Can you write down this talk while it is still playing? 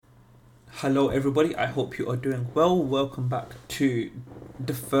Hello, everybody. I hope you are doing well. Welcome back to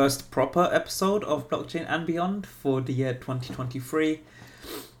the first proper episode of Blockchain and Beyond for the year 2023.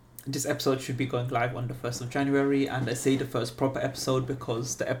 This episode should be going live on the 1st of January, and I say the first proper episode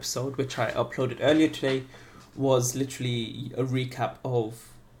because the episode which I uploaded earlier today was literally a recap of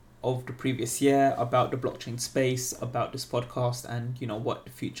the previous year, about the blockchain space, about this podcast, and what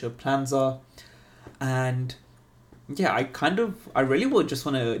the future plans are. And yeah, I really would just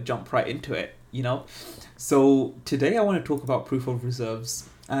want to jump right into it. So today I want to talk about proof of reserves.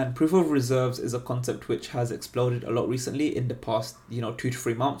 And proof of reserves is a concept which has exploded a lot recently in the past, 2 to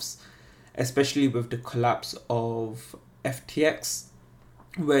 3 months, especially with the collapse of FTX,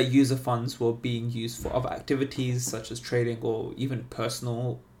 where user funds were being used for other activities such as trading or even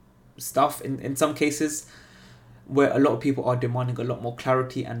personal stuff in some cases, where a lot of people are demanding a lot more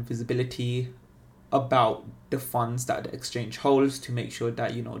clarity and visibility about the funds that the exchange holds to make sure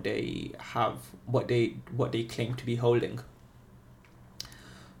that they have what they claim to be holding.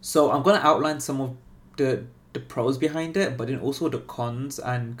 So I'm going to outline some of the pros behind it, but then also the cons,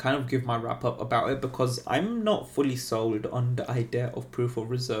 and kind of give my wrap up about it, because I'm not fully sold on the idea of proof of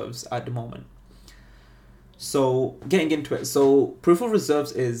reserves at the moment. So getting into it, so proof of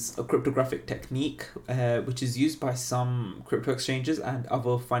reserves is a cryptographic technique which is used by some crypto exchanges and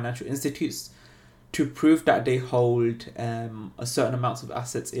other financial institutes to prove that they hold a certain amount of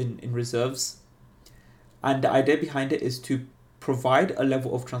assets in reserves. And the idea behind it is to provide a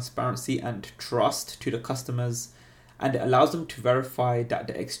level of transparency and trust to the customers, and it allows them to verify that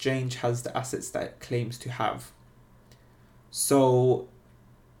the exchange has the assets that it claims to have. So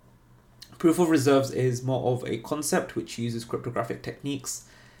proof of reserves is more of a concept which uses cryptographic techniques.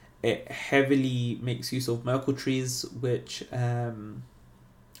 It heavily makes use of Merkle trees, which I'm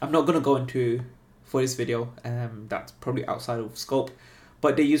not going to go into for this video, that's probably outside of scope,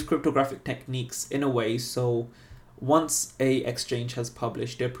 but they use cryptographic techniques in a way so once a exchange has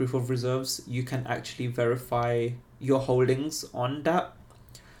published their proof of reserves, you can actually verify your holdings on that.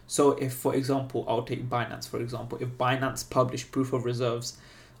 So if, for example, I'll take Binance for example, if Binance published proof of reserves,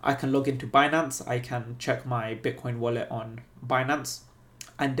 I can log into Binance, I can check my Bitcoin wallet on Binance,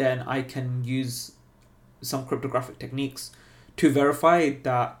 and then I can use some cryptographic techniques to verify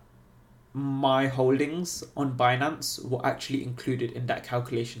that my holdings on Binance were actually included in that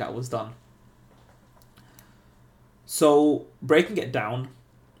calculation that was done. So breaking it down,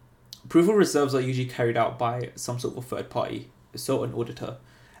 proof of reserves are usually carried out by some sort of a third party, so an auditor.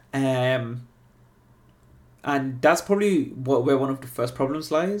 And that's probably where one of the first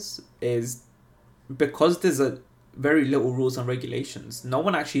problems lies, is because there's a very little rules and regulations, no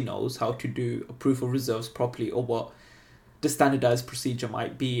one actually knows how to do a proof of reserves properly, or what the standardized procedure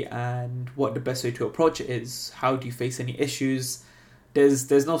might be, and what the best way to approach it is. How do you face any issues?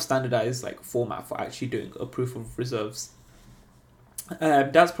 There's no standardized format for actually doing a proof of reserves.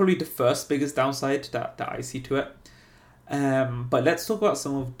 That's probably the first biggest downside that I see to it. But let's talk about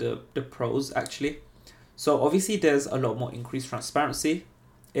some of the pros actually. So obviously there's a lot more increased transparency.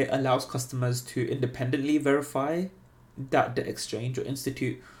 It allows customers to independently verify that the exchange or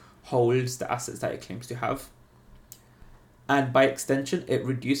institute holds the assets that it claims to have. And by extension, it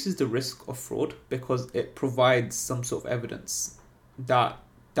reduces the risk of fraud because it provides some sort of evidence that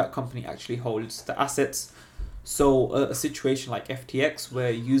that company actually holds the assets. So a situation like FTX,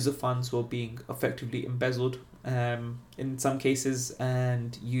 where user funds were being effectively embezzled in some cases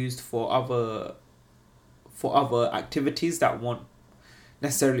and used for other activities that weren't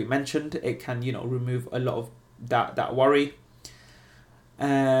necessarily mentioned, it can remove a lot of that worry.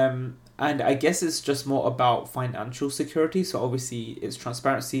 And I guess it's just more about financial security. So obviously it's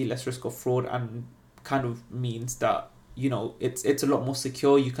transparency, less risk of fraud, and kind of means that, it's a lot more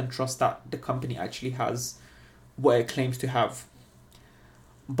secure. You can trust that the company actually has what it claims to have.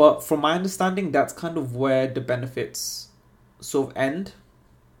 But from my understanding, that's kind of where the benefits sort of end.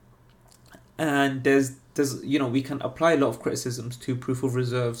 And there's we can apply a lot of criticisms to proof of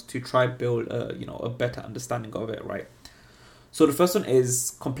reserves to try build a better understanding of it, right? So the first one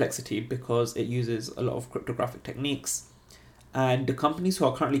is complexity, because it uses a lot of cryptographic techniques, and the companies who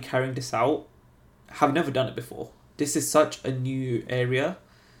are currently carrying this out have never done it before. This is such a new area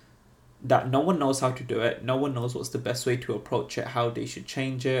that no one knows how to do it. No one knows what's the best way to approach it, how they should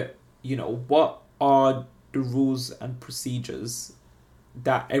change it. What are the rules and procedures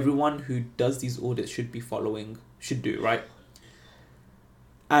that everyone who does these audits should do, right?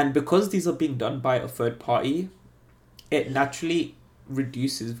 And because these are being done by a third party, it naturally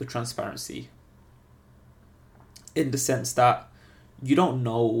reduces the transparency, in the sense that you don't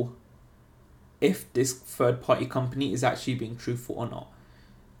know if this third party company is actually being truthful or not.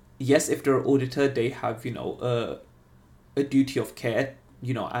 yes, if they're an auditor, they have, a duty of care,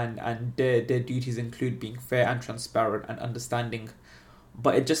 and their duties include being fair and transparent and understanding.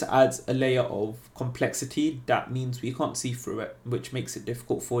 But it just adds a layer of complexity that means we can't see through it, which makes it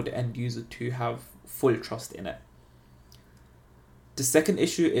difficult for the end user to have full trust in it. The second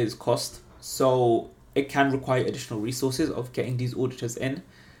issue is cost. So it can require additional resources of getting these auditors in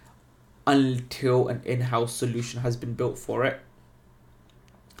until an in-house solution has been built for it.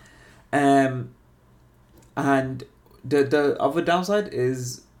 And the other downside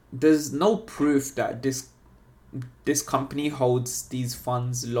is there's no proof that this company holds these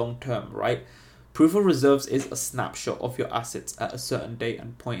funds long term, right? Proof of reserves is a snapshot of your assets at a certain date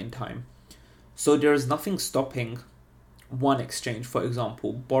and point in time. So there is nothing stopping one exchange, for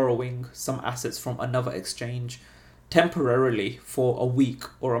example, borrowing some assets from another exchange temporarily for a week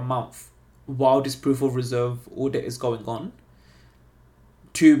or a month while this proof of reserve audit is going on,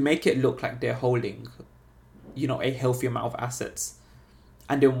 to make it look like they're holding, a healthy amount of assets.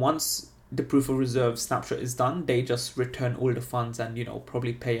 And then once the proof of reserve snapshot is done, they just return all the funds and,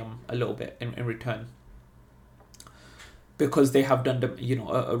 probably pay them a little bit in return, because they have done them,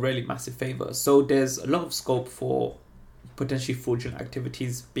 a really massive favor. So there's a lot of scope for potentially fraudulent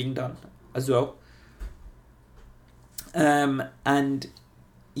activities being done as well. And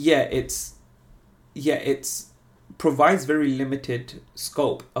it's provides very limited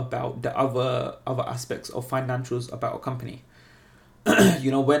scope about the other aspects of financials about a company.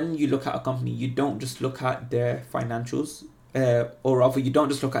 When you look at a company, you don't just look at their financials, or rather, you don't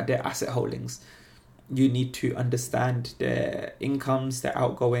just look at their asset holdings. You need to understand their incomes, their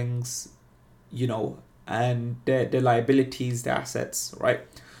outgoings, and their liabilities, their assets, right?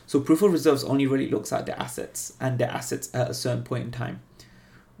 So proof of reserves only really looks at their assets and their assets at a certain point in time,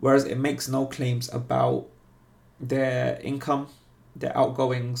 whereas it makes no claims about their income, their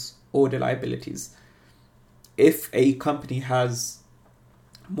outgoings, or their liabilities. If a company has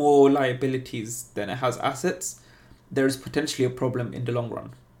more liabilities than it has assets, there is potentially a problem in the long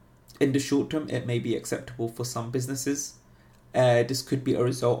run. In the short term, it may be acceptable for some businesses. This could be a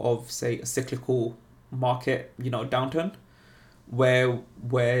result of, say, a cyclical market, downturn, where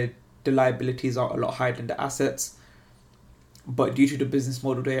the liabilities are a lot higher than the assets. But due to the business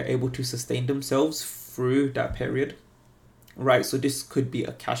model, they are able to sustain themselves through that period, right? So this could be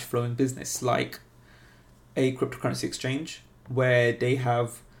a cash flowing business, like a cryptocurrency exchange, where they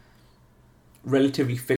have relatively fixed